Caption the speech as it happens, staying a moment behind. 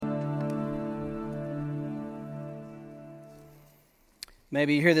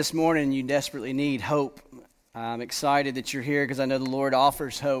Maybe you're here this morning and you desperately need hope. I'm excited that you're here because I know the Lord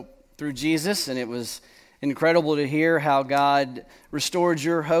offers hope through Jesus, and it was incredible to hear how God restored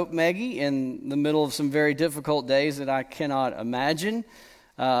your hope, Maggie, in the middle of some very difficult days that I cannot imagine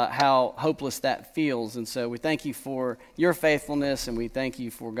how hopeless that feels. And so we thank you for your faithfulness, and we thank you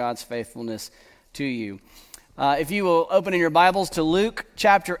for God's faithfulness to you. If you will open in your Bibles to Luke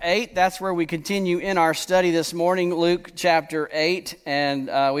chapter 8, that's where we continue in our study this morning, Luke chapter 8.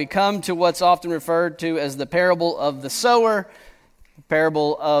 And we come to what's often referred to as the parable of the sower,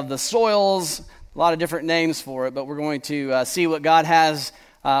 parable of the soils, a lot of different names for it, but we're going to see what God has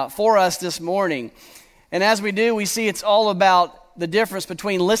for us this morning. And as we do, we see it's all about the difference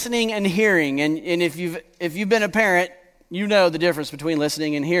between listening and hearing. And if you've been a parent, you know the difference between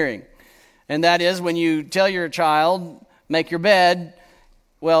listening and hearing. And that is when you tell your child, make your bed.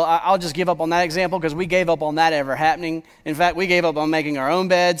 Well, I'll just give up on that example because we gave up on that ever happening. In fact, we gave up on making our own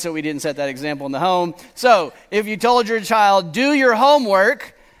bed, so we didn't set that example in the home. So if you told your child, do your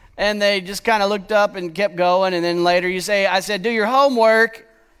homework, and they just kind of looked up and kept going, and then later you say, I said, do your homework,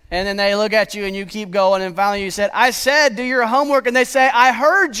 and then they look at you and you keep going, and finally you said, I said, do your homework, and they say, I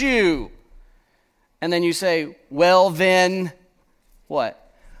heard you. And then you say, well then, what?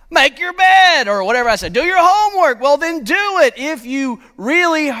 Make your bed, or whatever I said. Do your homework. Well, then do it. If you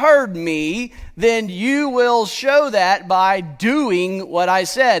really heard me, then you will show that by doing what I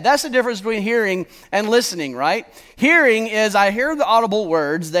said. That's the difference between hearing and listening, right? Hearing is I hear the audible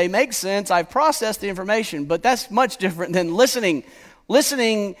words. They make sense. I've processed the information, but that's much different than listening.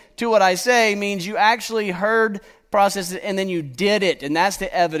 Listening to what I say means you actually heard, processed it, and then you did it. And that's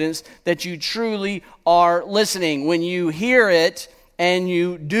the evidence that you truly are listening. When you hear it, and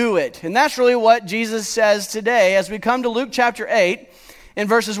you do it. And that's really what Jesus says today as we come to Luke chapter 8 in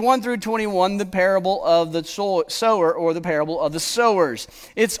verses 1 through 21, the parable of the sower, or the parable of the sowers.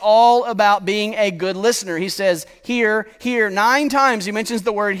 It's all about being a good listener. He says, hear, hear. 9 times he mentions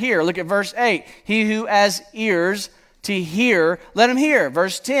the word hear. Look at verse 8. He who has ears to hear, let him hear.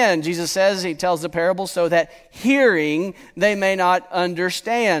 Verse 10, Jesus says, he tells the parable so that hearing they may not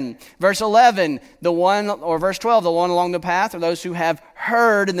understand. Verse 11, verse 12, the one along the path are those who have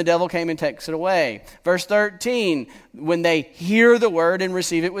heard and the devil came and takes it away. Verse 13, when they hear the word and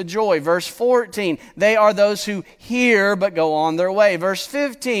receive it with joy. Verse 14, they are those who hear but go on their way. Verse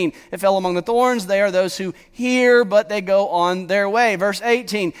 15, it fell among the thorns. They are those who hear but they go on their way. Verse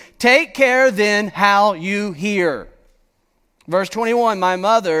 18, take care then how you hear. Verse 21, my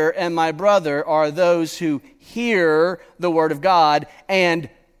mother and my brother are those who hear the word of God and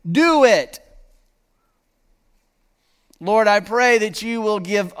do it. Lord, I pray that you will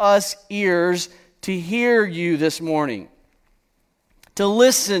give us ears to hear you this morning, to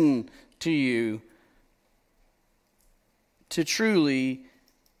listen to you, to truly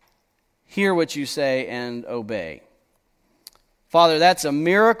hear what you say and obey. Father, that's a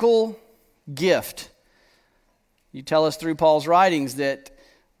miracle gift. You tell us through Paul's writings that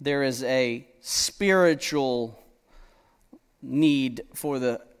there is a spiritual need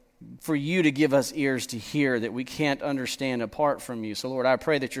for you to give us ears to hear that we can't understand apart from you. So Lord, I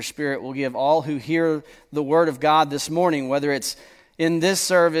pray that your Spirit will give all who hear the word of God this morning, whether it's in this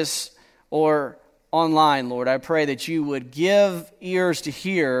service or online, Lord, I pray that you would give ears to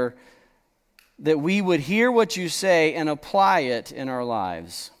hear, that we would hear what you say and apply it in our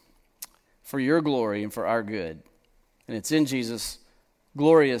lives for your glory and for our good. And it's in Jesus'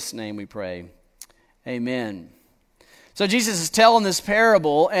 glorious name we pray. Amen. So Jesus is telling this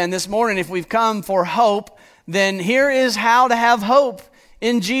parable, and this morning, if we've come for hope, then here is how to have hope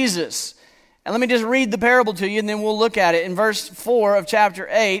in Jesus. And let me just read the parable to you, and then we'll look at it. In verse 4 of chapter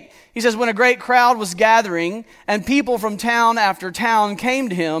 8, he says, when a great crowd was gathering, and people from town after town came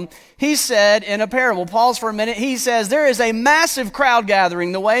to him, he said in a parable, pause for a minute, he says, there is a massive crowd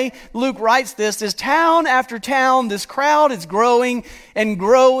gathering. The way Luke writes this is town after town, this crowd is growing and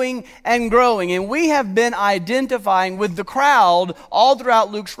growing and growing. And we have been identifying with the crowd all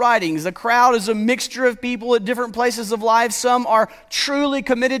throughout Luke's writings. The crowd is a mixture of people at different places of life. Some are truly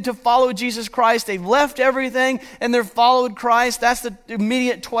committed to follow Jesus Christ. They've left everything and they've followed Christ. That's the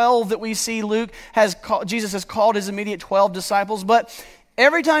immediate 12 that we see Jesus has called his immediate 12 disciples. But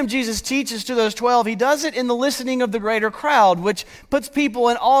every time Jesus teaches to those 12, he does it in the listening of the greater crowd, which puts people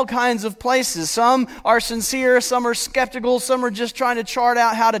in all kinds of places. Some are sincere, some are skeptical, some are just trying to chart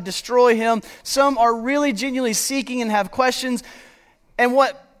out how to destroy him. Some are really genuinely seeking and have questions. And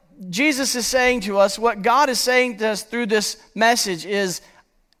what Jesus is saying to us, what God is saying to us through this message is,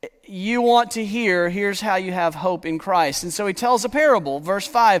 you want to hear, here's how you have hope in Christ. And so he tells a parable. Verse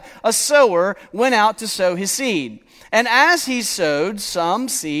 5, a sower went out to sow his seed. And as he sowed, some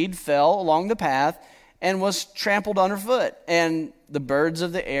seed fell along the path and was trampled underfoot, and the birds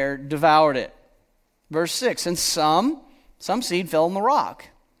of the air devoured it. Verse 6, and some seed fell on the rock.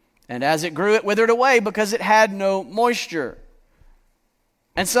 And as it grew, it withered away because it had no moisture.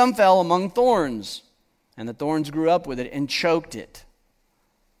 And some fell among thorns, and the thorns grew up with it and choked it.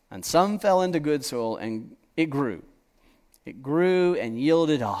 And some fell into good soil, and it grew. It grew and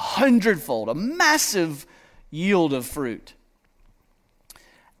yielded 100-fold, a massive yield of fruit.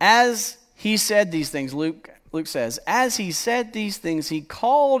 As he said these things, Luke says, as he said these things, he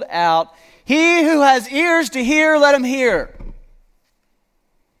called out, "He who has ears to hear, let him hear."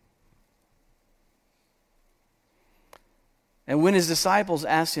 And when his disciples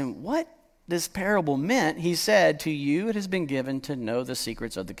asked him what this parable meant, he said, "To you it has been given to know the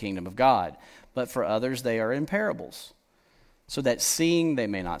secrets of the kingdom of God, but for others they are in parables, so that seeing they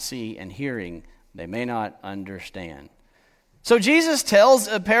may not see, and hearing they may not understand." So Jesus tells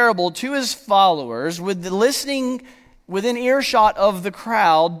a parable to his followers with the listening within earshot of the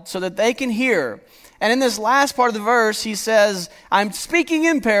crowd so that they can hear. And in this last part of the verse, he says, I'm speaking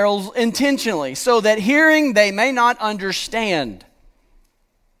in parables intentionally, so that hearing they may not understand.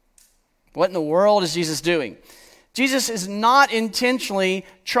 What in the world is Jesus doing? Jesus is not intentionally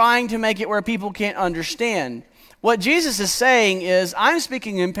trying to make it where people can't understand. What Jesus is saying is, I'm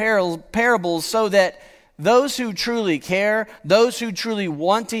speaking in parables so that those who truly care, those who truly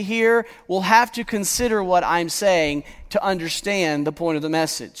want to hear, will have to consider what I'm saying to understand the point of the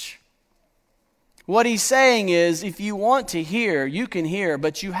message. What he's saying is, if you want to hear, you can hear,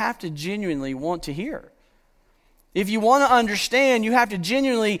 but you have to genuinely want to hear. If you want to understand, you have to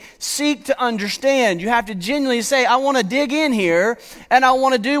genuinely seek to understand. You have to genuinely say, I want to dig in here, and I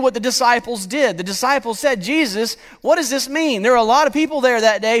want to do what the disciples did. The disciples said, Jesus, what does this mean? There are a lot of people there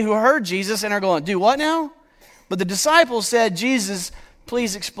that day who heard Jesus and are going, do what now? But the disciples said, Jesus,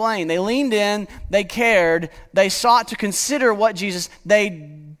 please explain. They leaned in, they cared, they sought to consider what Jesus,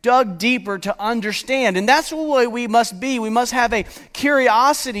 they dug deeper to understand. And that's the way we must be. We must have a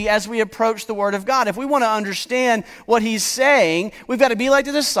curiosity as we approach the Word of God. If we want to understand what He's saying, we've got to be like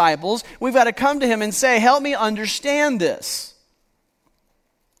the disciples. We've got to come to Him and say, help me understand this.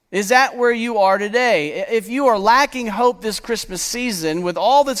 Is that where you are today? If you are lacking hope this Christmas season with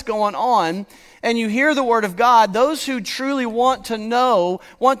all that's going on, and you hear the Word of God, those who truly want to know,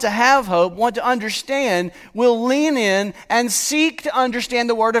 want to have hope, want to understand, will lean in and seek to understand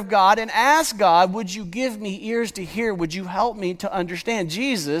the Word of God and ask God, would you give me ears to hear? Would you help me to understand?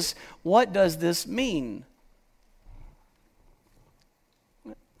 Jesus, what does this mean?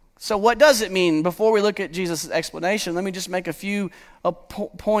 So what does it mean? Before we look at Jesus' explanation, let me just make a few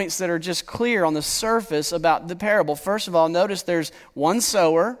points that are just clear on the surface about the parable. First of all, notice there's one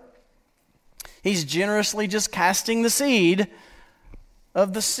sower. He's generously just casting the seed for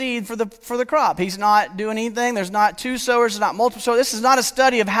the crop. He's not doing anything. There's not two sowers, there's not multiple sowers. This is not a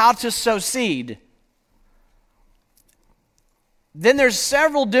study of how to sow seed. Then there's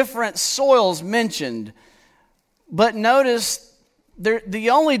several different soils mentioned. But notice the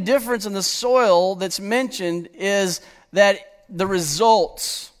only difference in the soil that's mentioned is that the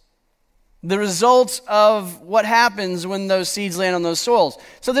results of what happens when those seeds land on those soils.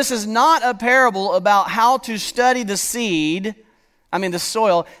 So this is not a parable about how to study the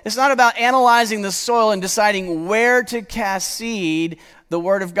soil. It's not about analyzing the soil and deciding where to cast seed, the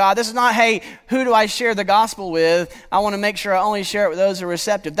Word of God. This is not, hey, who do I share the gospel with? I want to make sure I only share it with those who are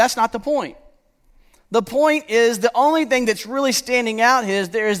receptive. That's not the point. The point is, the only thing that's really standing out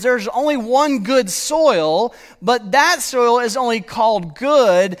is there's only one good soil, but that soil is only called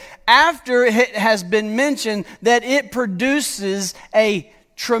good after it has been mentioned that it produces a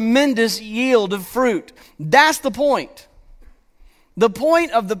tremendous yield of fruit. That's the point. The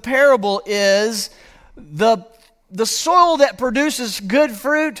point of the parable is the soil that produces good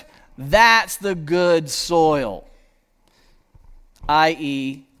fruit, that's the good soil,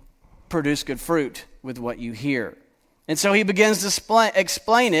 i.e., produce good fruit with what you hear. And so he begins to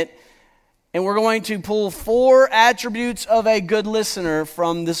explain it, and we're going to pull 4 attributes of a good listener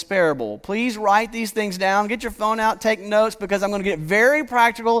from this parable. Please write these things down. Get your phone out, take notes, because I'm going to get very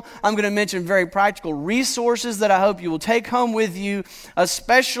practical. I'm going to mention very practical resources that I hope you will take home with you,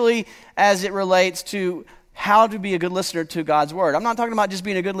 especially as it relates to how to be a good listener to God's Word. I'm not talking about just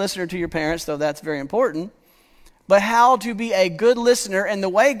being a good listener to your parents, though that's very important, but how to be a good listener. And the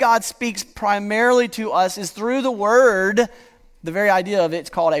way God speaks primarily to us is through the Word The very idea of it's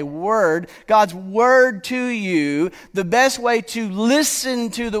called a word. God's word to you. The best way to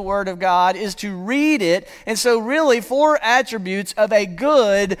listen to the word of God is to read it. And so really 4 attributes of a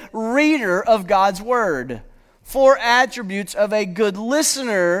good reader of God's word. 4 attributes of a good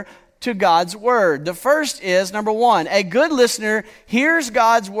listener to God's word. The first is, number 1, a good listener hears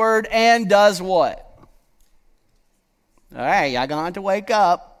God's word and does what? All right, y'all gonna have to wake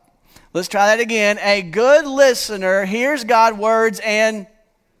up. Let's try that again. A good listener hears God's words and...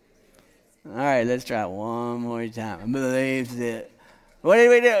 All right, let's try it one more time. Believes it. What do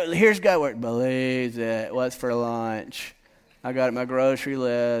we do? Here's God's word. Believes it. What's for lunch? I got my grocery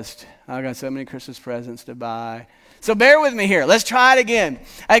list. I got so many Christmas presents to buy. So bear with me here. Let's try it again.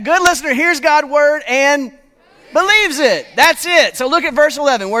 A good listener hears God's word and believes it. That's it. So look at verse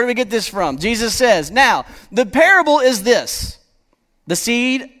 11. Where do we get this from? Jesus says, now, the parable is this. The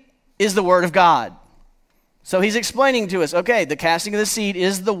seed is the word of God. So he's explaining to us, okay, the casting of the seed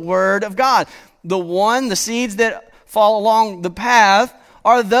is the word of God. The seeds that fall along the path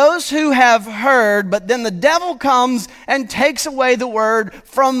are those who have heard, but then the devil comes and takes away the word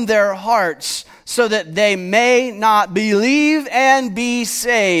from their hearts so that they may not believe and be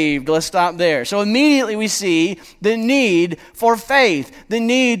saved. Let's stop there. So immediately we see the need for faith, the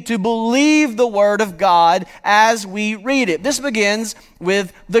need to believe the word of God as we read it. This begins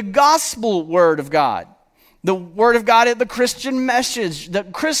with the gospel word of God. The word of God is the Christian message, the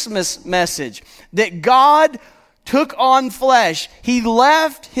Christmas message, that God took on flesh. He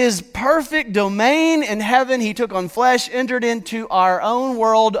left his perfect domain in heaven. He took on flesh, entered into our own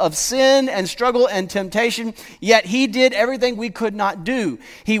world of sin and struggle and temptation, yet he did everything we could not do.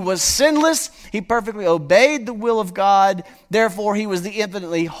 He was sinless. He perfectly obeyed the will of God. Therefore, he was the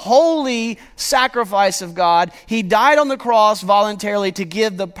infinitely holy sacrifice of God. He died on the cross voluntarily to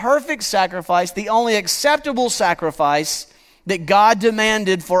give the perfect sacrifice, the only acceptable sacrifice that God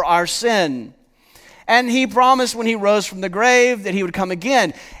demanded for our sin. And he promised when he rose from the grave that he would come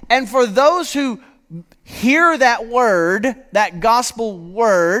again. And for those who hear that word, that gospel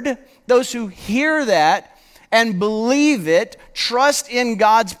word, those who hear that and believe it, trust in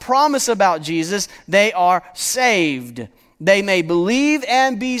God's promise about Jesus, they are saved. They may believe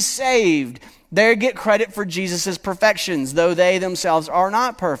and be saved. They get credit for Jesus' perfections, though they themselves are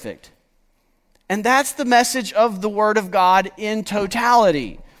not perfect. And that's the message of the word of God in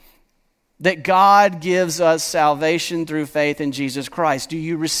totality. That God gives us salvation through faith in Jesus Christ. Do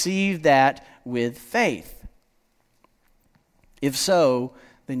you receive that with faith? If so,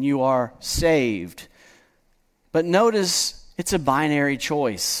 then you are saved. But notice it's a binary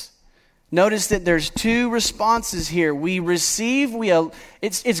choice. Notice that there's 2 responses here. We receive,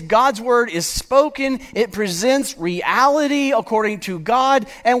 it's God's word is spoken, it presents reality according to God,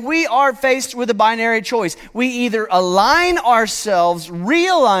 and we are faced with a binary choice. We either realign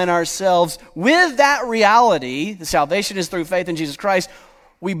ourselves with that reality, the salvation is through faith in Jesus Christ,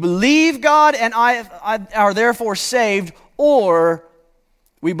 we believe God and I are therefore saved, or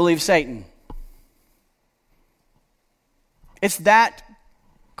we believe Satan. It's that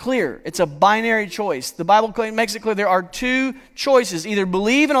clear. It's a binary choice. The Bible makes it clear there are 2 choices. Either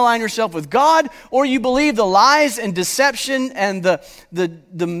believe and align yourself with God, or you believe the lies and deception and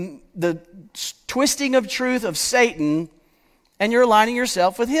the twisting of truth of Satan, and you're aligning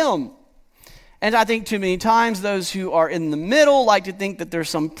yourself with him. And I think too many times those who are in the middle like to think that there's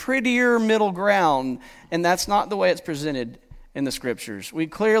some prettier middle ground, and that's not the way it's presented in the Scriptures. We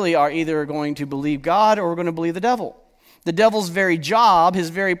clearly are either going to believe God or we're going to believe the devil. The devil's very job,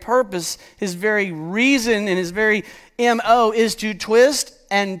 his very purpose, his very reason, and his very MO is to twist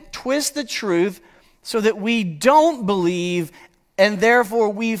the truth so that we don't believe, and therefore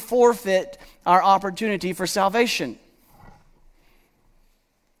we forfeit our opportunity for salvation.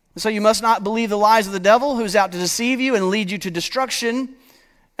 So you must not believe the lies of the devil, who's out to deceive you and lead you to destruction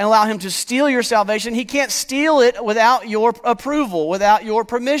and allow him to steal your salvation. He can't steal it without your approval, without your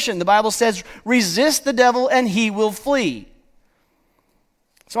permission. The Bible says, resist the devil and he will flee.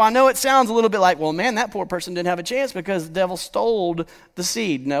 So I know it sounds a little bit like, well, man, that poor person didn't have a chance because the devil stole the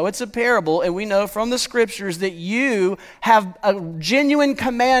seed. No, it's a parable, and we know from the Scriptures that you have a genuine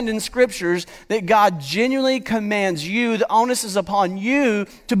command in Scriptures that God genuinely commands you. The onus is upon you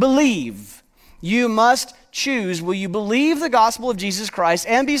to believe. You must choose, will you believe the gospel of Jesus Christ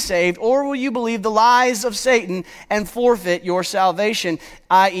and be saved, or will you believe the lies of Satan and forfeit your salvation,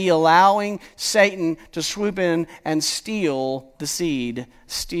 i.e. allowing Satan to swoop in and steal the seed,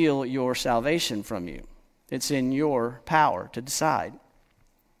 steal your salvation from you? It's in your power to decide.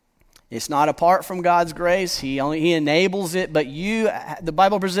 It's not apart from God's grace. He enables it, but the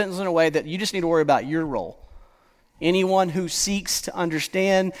Bible presents it in a way that you just need to worry about your role. Anyone who seeks to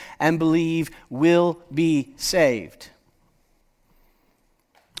understand and believe will be saved.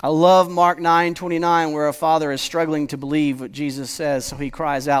 I love Mark 9:29, where a father is struggling to believe what Jesus says, so he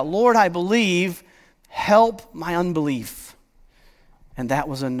cries out, "Lord, I believe, help my unbelief." And that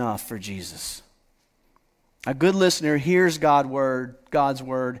was enough for Jesus. A good listener hears God's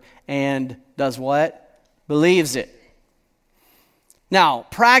word, and does what? Believes it. Now,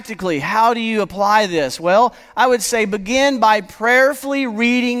 practically, how do you apply this? Well, I would say begin by prayerfully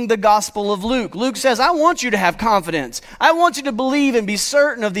reading the Gospel of Luke. Luke says, I want you to have confidence. I want you to believe and be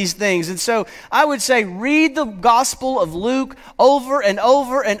certain of these things. And so I would say read the Gospel of Luke over and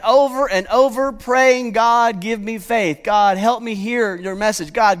over and over and over, praying, God, give me faith. God, help me hear your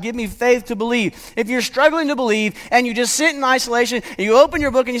message. God, give me faith to believe. If you're struggling to believe and you just sit in isolation and you open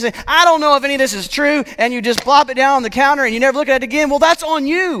your book and you say, I don't know if any of this is true, and you just plop it down on the counter and you never look at it again, well, that's on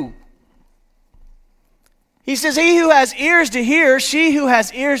you. He says, he who has ears to hear, she who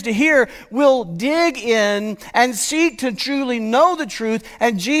has ears to hear, will dig in and seek to truly know the truth,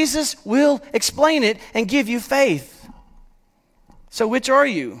 and Jesus will explain it and give you faith. So which are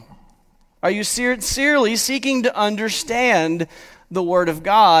you? Are you sincerely seeking to understand the Word of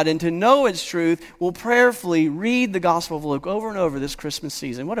God and to know its truth? Will prayerfully read the Gospel of Luke over and over this Christmas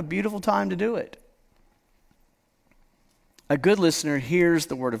season. What a beautiful time to do it. A good listener hears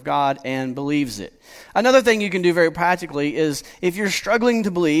the Word of God and believes it. Another thing you can do very practically is if you're struggling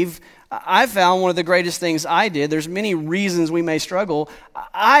to believe, I found one of the greatest things I did. There's many reasons we may struggle.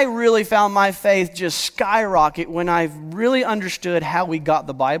 I really found my faith just skyrocket when I really understood how we got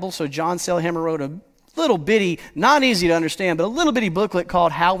the Bible. So John Sailhammer wrote a little bitty, not easy to understand, but a little bitty booklet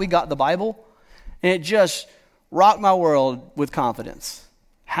called How We Got the Bible. And it just rocked my world with confidence.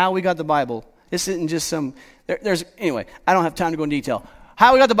 How We Got the Bible. This isn't just some... Anyway, I don't have time to go in detail.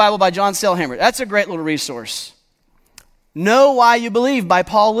 How We Got the Bible by John Sailhammer. That's a great little resource. Know Why You Believe by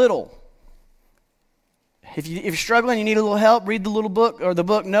Paul Little. If you're struggling, you need a little help, read the little book, or the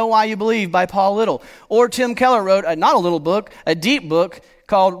book Know Why You Believe by Paul Little. Or Tim Keller wrote, not a little book, a deep book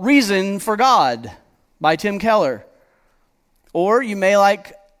called Reason for God by Tim Keller. Or you may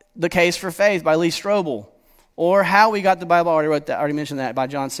like The Case for Faith by Lee Strobel. Or How We Got the Bible, I already mentioned that, by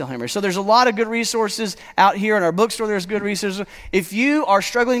John Sailhammer. So there's a lot of good resources out here in our bookstore. There's good resources. If you are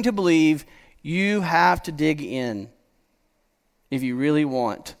struggling to believe, you have to dig in if you really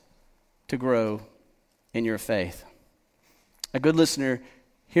want to grow in your faith. A good listener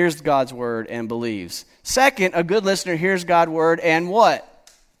hears God's word and believes. Second, a good listener hears God's word and what?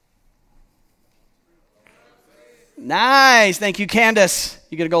 Nice. Thank you, Candace.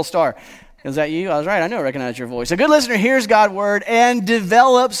 You get a gold star. Is that you? I was right. I recognize your voice. A good listener hears God's word and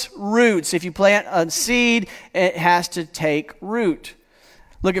develops roots. If you plant a seed, it has to take root.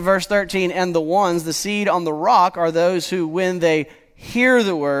 Look at verse 13. And the seed on the rock, are those who, when they hear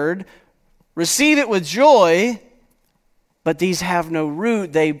the word, receive it with joy, but these have no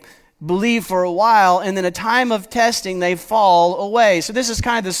root. They believe for a while, and then a time of testing, they fall away. So this is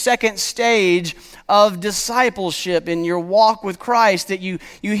kind of the second stage of discipleship in your walk with Christ, that you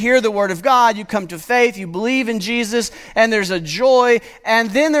hear the Word of God, you come to faith, you believe in Jesus, and there's a joy,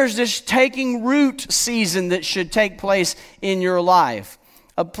 and then there's this taking root season that should take place in your life.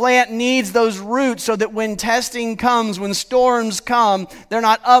 A plant needs those roots so that when testing comes, when storms come, they're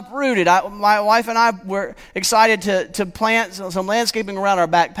not uprooted. My wife and I were excited to plant some landscaping around our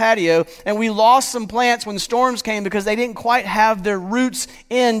back patio, and we lost some plants when storms came because they didn't quite have their roots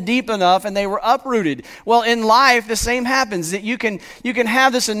in deep enough and they were uprooted. Well, in life, the same happens, that you can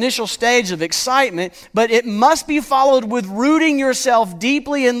have this initial stage of excitement, but it must be followed with rooting yourself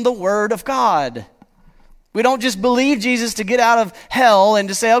deeply in the Word of God. We don't just believe Jesus to get out of hell and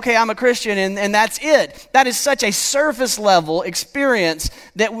to say, okay, I'm a Christian, and that's it. That is such a surface level experience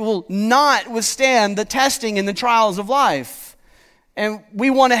that will not withstand the testing and the trials of life. And we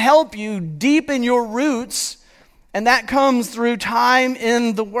want to help you deepen your roots, and that comes through time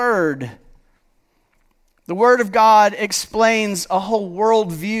in the Word. The Word of God explains a whole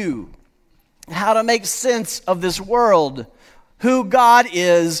worldview, how to make sense of this world, who God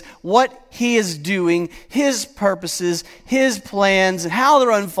is, what He is doing, His purposes, His plans, and how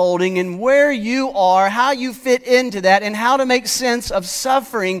they're unfolding, and where you are, how you fit into that, and how to make sense of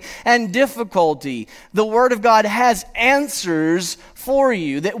suffering and difficulty. The Word of God has answers for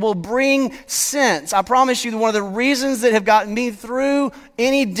you that will bring sense. I promise you that one of the reasons that have gotten me through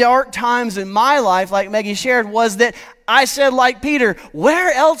any dark times in my life, like Maggie shared, was that I said like Peter,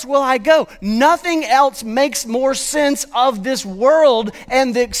 where else will I go? Nothing else makes more sense of this world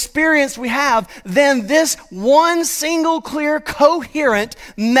and the experience we have than this one single, clear, coherent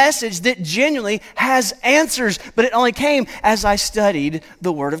message that genuinely has answers. But it only came as I studied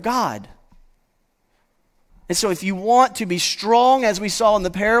the Word of God. And so if you want to be strong, as we saw in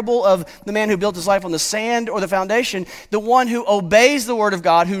the parable of the man who built his life on the sand or the foundation, the one who obeys the Word of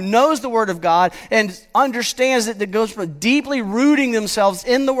God, who knows the Word of God, and understands that goes from deeply rooting themselves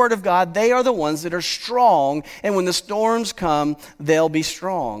in the Word of God, they are the ones that are strong. And when the storms come, they'll be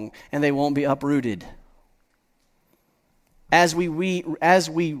strong and they won't be uprooted. As we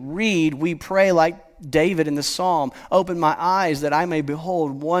read, we pray like David in the psalm, open my eyes that I may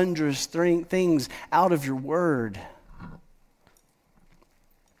behold wondrous things out of your word.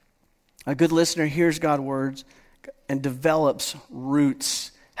 A good listener hears God's words and develops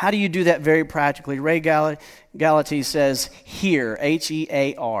roots. How do you do that very practically? Ray Gallaty says, hear,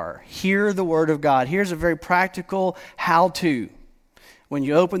 H-E-A-R. Hear the word of God. Here's a very practical how-to. When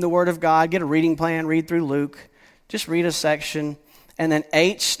you open the word of God, get a reading plan, read through Luke. Just read a section. And then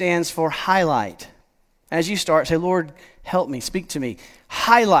H stands for highlight. As you start, say, Lord, help me, speak to me.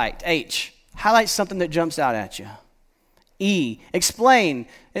 Highlight, H. Highlight something that jumps out at you. E, explain.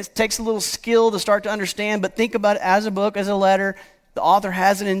 It takes a little skill to start to understand, but think about it as a book, as a letter. The author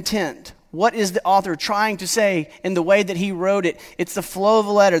has an intent. What is the author trying to say in the way that he wrote it? It's the flow of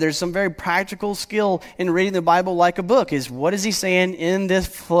a letter. There's some very practical skill in reading the Bible like a book. Is what is he saying in this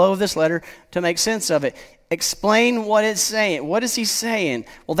flow of this letter to make sense of it? Explain what it's saying. What is he saying?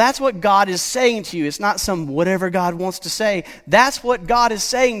 Well, that's what God is saying to you. It's not some whatever God wants to say. That's what God is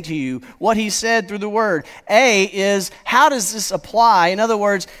saying to you, what he said through the word. A is, how does this apply? In other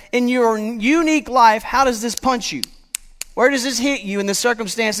words, in your unique life, how does this punch you? Where does this hit you in the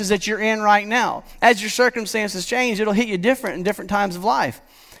circumstances that you're in right now? As your circumstances change, it'll hit you different in different times of life.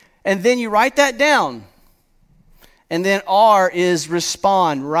 And then you write that down. And then R is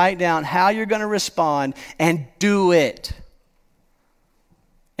respond. Write down how you're going to respond and do it.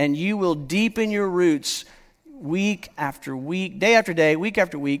 And you will deepen your roots week after week, day after day, week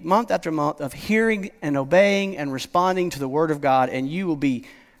after week, month after month of hearing and obeying and responding to the Word of God. And you will be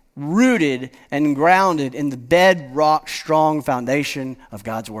rooted and grounded in the bedrock strong foundation of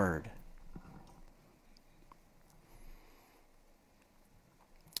God's Word.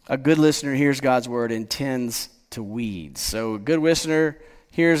 A good listener hears God's Word and tends to weeds. So a good listener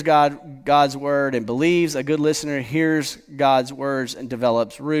hears God's word and believes. A good listener hears God's words and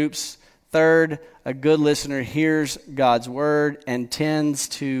develops roots. Third, a good listener hears God's word and tends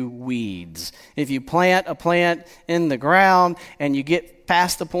to weeds. If you plant a plant in the ground and you get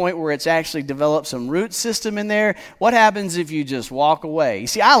past the point where it's actually developed some root system in there, what happens if you just walk away? You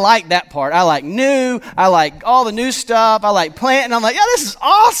see, I like that part. I like new. I like all the new stuff. I like planting. I'm like, yeah, this is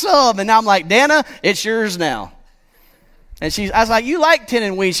awesome. And now I'm like, Dana, it's yours now. And I was like, you like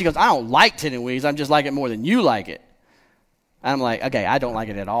tending weeds? She goes, I don't like tending weeds. I just like it more than you like it. I'm like, okay, I don't like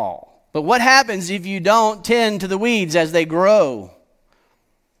it at all. But what happens if you don't tend to the weeds as they grow?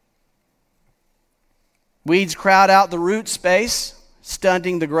 Weeds crowd out the root space,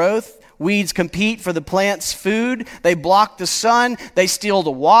 stunting the growth. Weeds compete for the plant's food. They block the sun. They steal the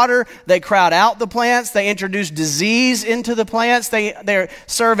water. They crowd out the plants. They introduce disease into the plants. They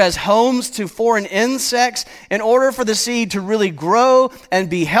serve as homes to foreign insects. In order for the seed to really grow and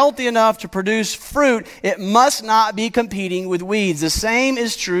be healthy enough to produce fruit, it must not be competing with weeds. The same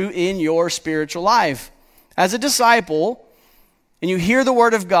is true in your spiritual life. As a disciple, and you hear the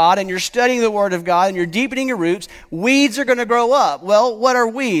Word of God, and you're studying the Word of God, and you're deepening your roots, weeds are going to grow up. Well, what are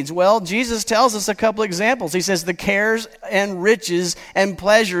weeds? Well, Jesus tells us a couple examples. He says the cares and riches and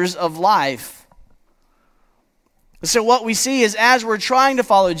pleasures of life. So what we see is as we're trying to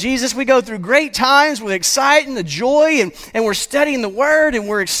follow Jesus, we go through great times with excitement, the joy, and we're studying the Word, and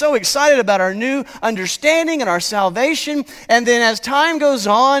we're so excited about our new understanding and our salvation. And then as time goes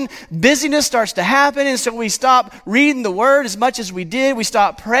on, busyness starts to happen, and so we stop reading the Word as much as we did. We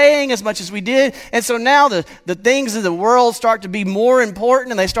stop praying as much as we did. And so now the things of the world start to be more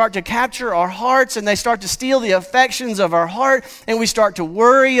important, and they start to capture our hearts, and they start to steal the affections of our heart, and we start to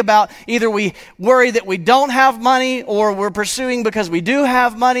worry about, either we worry that we don't have money, or we're pursuing because we do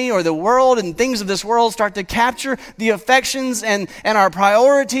have money, or the world and things of this world start to capture the affections and our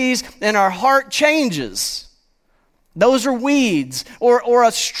priorities, and our heart changes. Those are weeds. Or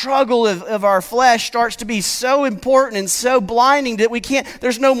a struggle of our flesh starts to be so important and so blinding that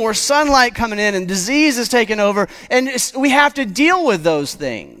there's no more sunlight coming in, and disease is taking over, and we have to deal with those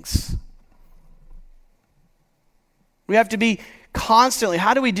things. We have to be constantly,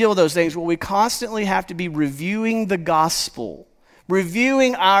 how do we deal with those things? Well, we constantly have to be reviewing the gospel,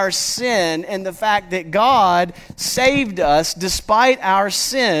 reviewing our sin and the fact that God saved us despite our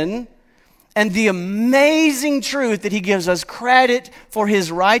sin, and the amazing truth that he gives us credit for his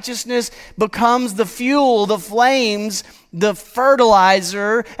righteousness becomes the fuel, the flames, the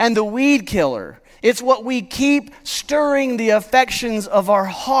fertilizer, and the weed killer. It's what we keep stirring the affections of our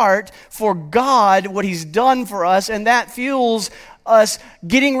heart for God, what he's done for us, and that fuels us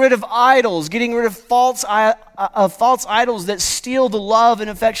getting rid of idols, getting rid of false idols that steal the love and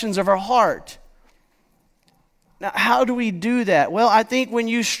affections of our heart. Now, how do we do that? Well, I think when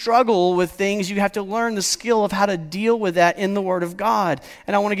you struggle with things, you have to learn the skill of how to deal with that in the Word of God.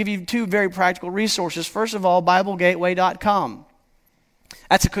 And I want to give you two very practical resources. First of all, BibleGateway.com.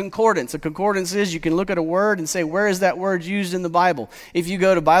 That's a concordance. A concordance is you can look at a word and say, where is that word used in the Bible? If you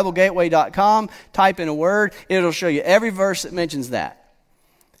go to BibleGateway.com, type in a word, it'll show you every verse that mentions that.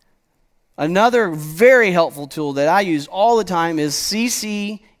 Another very helpful tool that I use all the time is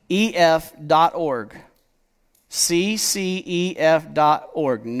ccef.org. ccef.org.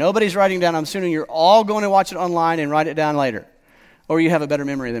 Nobody's writing down. I'm assuming you're all going to watch it online and write it down later. Or you have a better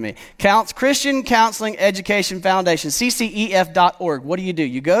memory than me. Christian Counseling Education Foundation, ccef.org. What do?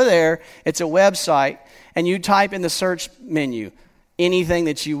 You go there, it's a website, and you type in the search menu anything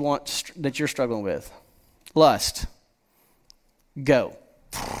that you want, that you're struggling with. Lust. Go.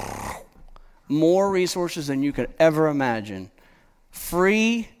 More resources than you could ever imagine.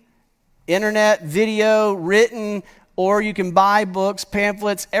 Free, internet, video, written, or you can buy books,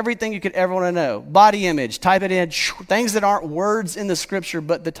 pamphlets, everything you could ever want to know. Body image, type it in. Things that aren't words in the scripture,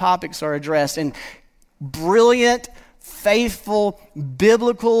 but the topics are addressed. And brilliant, faithful,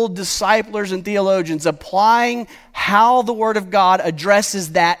 biblical disciplers and theologians applying how the Word of God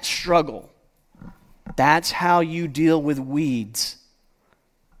addresses that struggle. That's how you deal with weeds.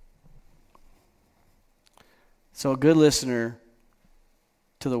 So a good listener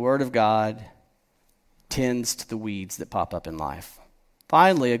to the Word of God tends to the weeds that pop up in life.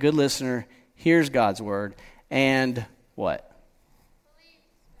 Finally, a good listener hears God's word and what?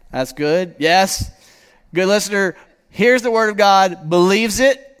 That's good. Yes. Good listener hears the word of God, believes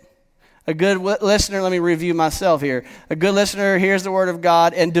it. A good listener, let me review myself here. A good listener hears the word of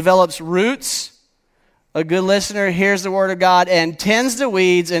God and develops roots. A good listener hears the word of God and tends the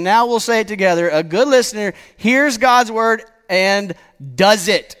weeds. And now we'll say it together. A good listener hears God's word and does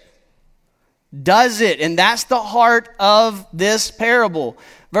it. Does it. And that's the heart of this parable.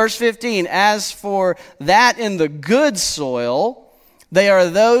 Verse 15, as for that in the good soil, they are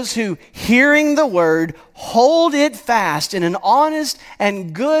those who, hearing the word, hold it fast in an honest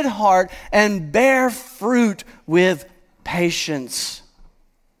and good heart and bear fruit with patience.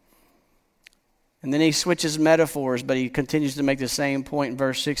 And then he switches metaphors, but he continues to make the same point in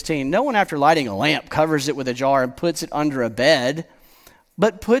verse 16. No one, after lighting a lamp, covers it with a jar and puts it under a bed,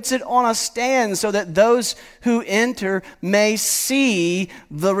 but puts it on a stand so that those who enter may see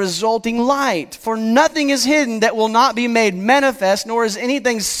the resulting light. For nothing is hidden that will not be made manifest, nor is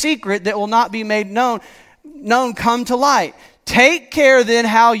anything secret that will not be made known come to light. Take care then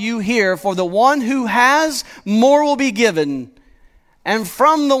how you hear, for the one who has, more will be given, and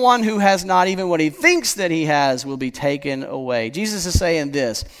from the one who has not, even what he thinks that he has will be taken away. Jesus is saying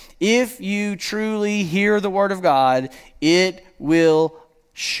this: if you truly hear the word of God, it will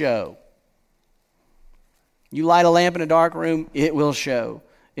show. You light a lamp in a dark room, it will show.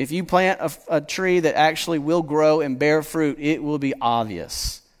 If you plant a tree that actually will grow and bear fruit, it will be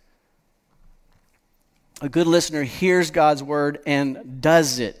obvious. A good listener hears God's word and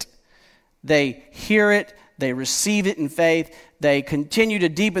does it. They hear it, they receive it in faith, they continue to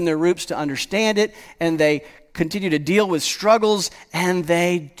deepen their roots to understand it, and they continue to deal with struggles, and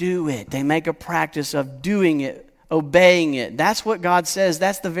they do it. They make a practice of doing it, obeying it. That's what God says.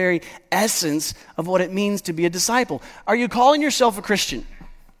 That's the very essence of what it means to be a disciple. Are you calling yourself a Christian?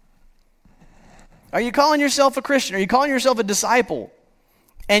 Are you calling yourself a Christian? Are you calling yourself a disciple?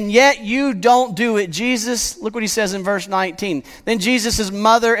 And yet you don't do it. Jesus, look what he says in verse 19. Then Jesus'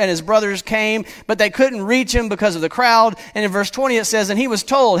 mother and his brothers came, but they couldn't reach him because of the crowd. And in verse 20 it says, and he was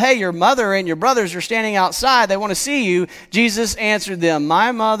told, hey, your mother and your brothers are standing outside. They want to see you. Jesus answered them,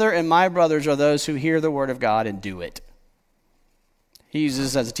 my mother and my brothers are those who hear the word of God and do it. He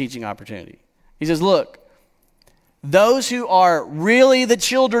uses this as a teaching opportunity. He says, look, those who are really the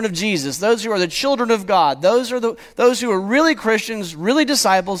children of Jesus, those who are the children of God, those who are really Christians, really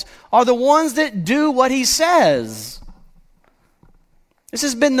disciples, are the ones that do what he says. This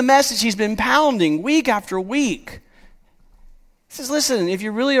has been the message he's been pounding week after week. He says, listen, if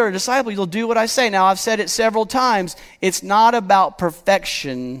you really are a disciple, you'll do what I say. Now, I've said it several times. It's not about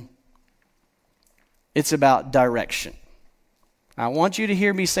perfection. It's about direction. I want you to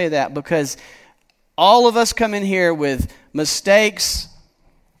hear me say that because all of us come in here with mistakes.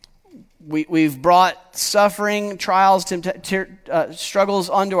 We've brought suffering, trials, struggles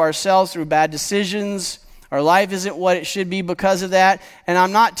onto ourselves through bad decisions. Our life isn't what it should be because of that. And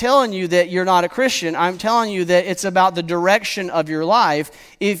I'm not telling you that you're not a Christian. I'm telling you that it's about the direction of your life.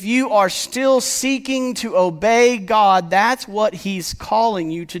 If you are still seeking to obey God, that's what He's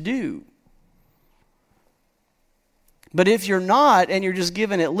calling you to do. But if you're not and you're just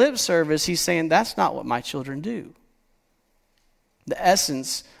giving it lip service, He's saying, that's not what my children do. The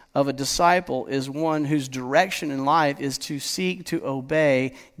essence of a disciple is one whose direction in life is to seek to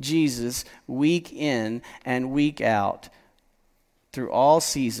obey Jesus week in and week out through all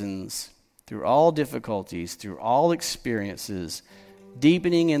seasons, through all difficulties, through all experiences,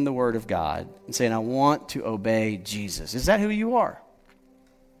 deepening in the Word of God and saying, I want to obey Jesus. Is that who you are?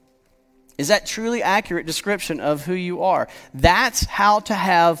 Is that truly accurate description of who you are? That's how to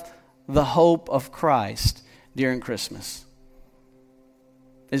have the hope of Christ during Christmas.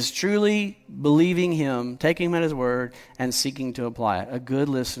 Is truly believing Him, taking Him at His word, and seeking to apply it. A good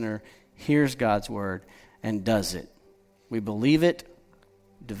listener hears God's word and does it. We believe it,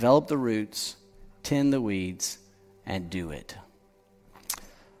 develop the roots, tend the weeds, and do it.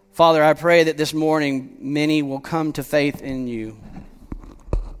 Father, I pray that this morning many will come to faith in You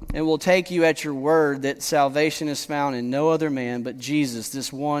and will take You at Your word that salvation is found in no other man but Jesus,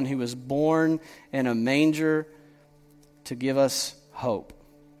 this one who was born in a manger to give us hope.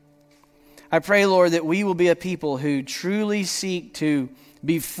 I pray, Lord, that we will be a people who truly seek to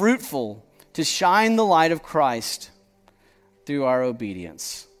be fruitful, to shine the light of Christ through our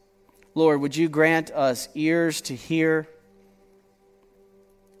obedience. Lord, would You grant us ears to hear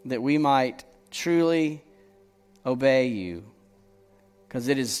that we might truly obey You, because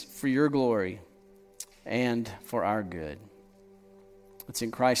it is for Your glory and for our good. It's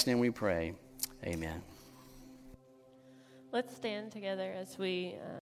in Christ's name we pray. Amen. Let's stand together as we